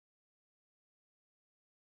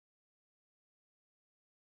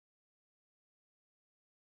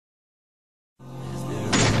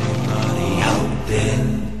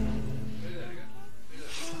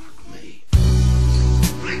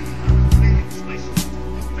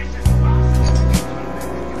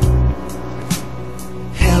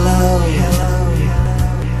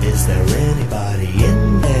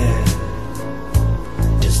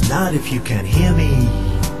if you can hear me.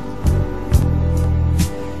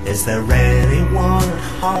 Is there anyone at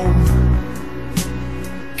home?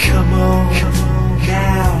 Come on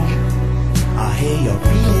now, I hear you're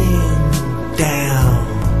feeling down.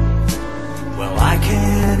 Well, I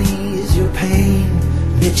can ease your pain,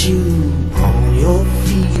 get you on your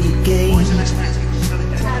feet again.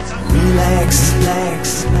 Relax,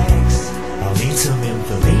 relax, relax. I'll need some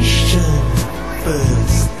information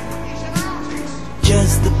first.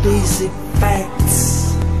 Just the basic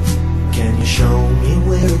facts. Can you show me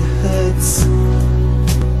where it hurts?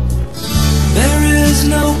 There is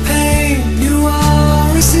no pain, you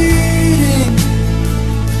are receding.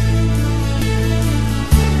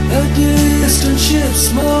 A distant ship,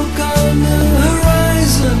 smoke on the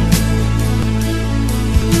horizon.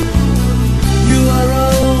 You are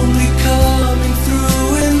only coming through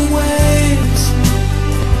in waves.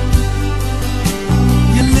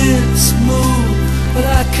 Your lips move, but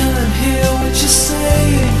I can't hear what you're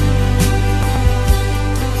saying.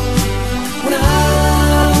 When I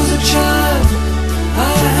was a child,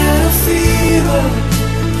 I had a fever.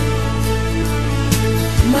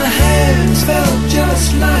 My hands felt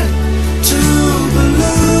just like two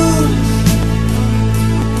balloons.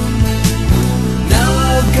 Now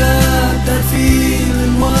I've got that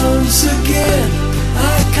feeling once again.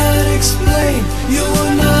 I can't explain, you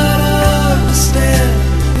will not understand.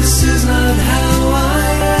 This is not how I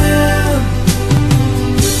am.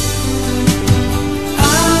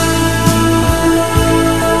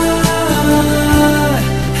 I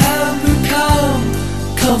have become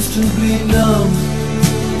comfortably numb.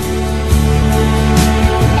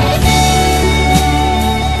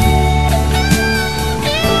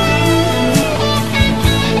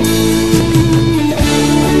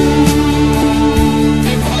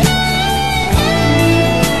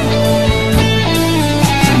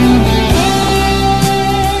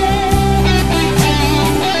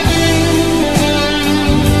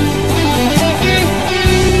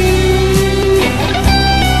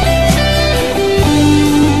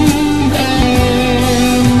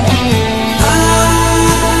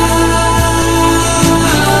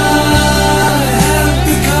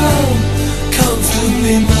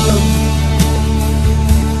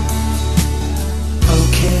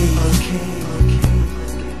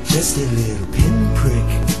 Just a little pinprick,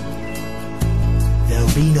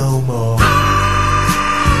 there'll be no more.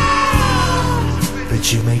 But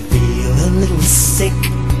you may feel a little sick.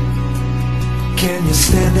 Can you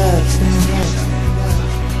stand up? Stand up.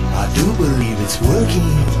 I do believe it's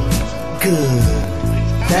working. Good.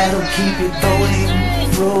 That'll keep it going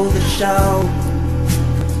through the show.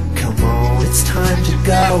 Come on, it's time to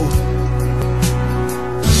go.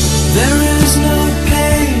 There is no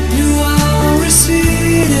pain, you are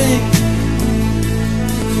receding.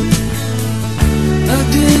 A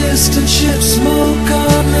distant ship smoke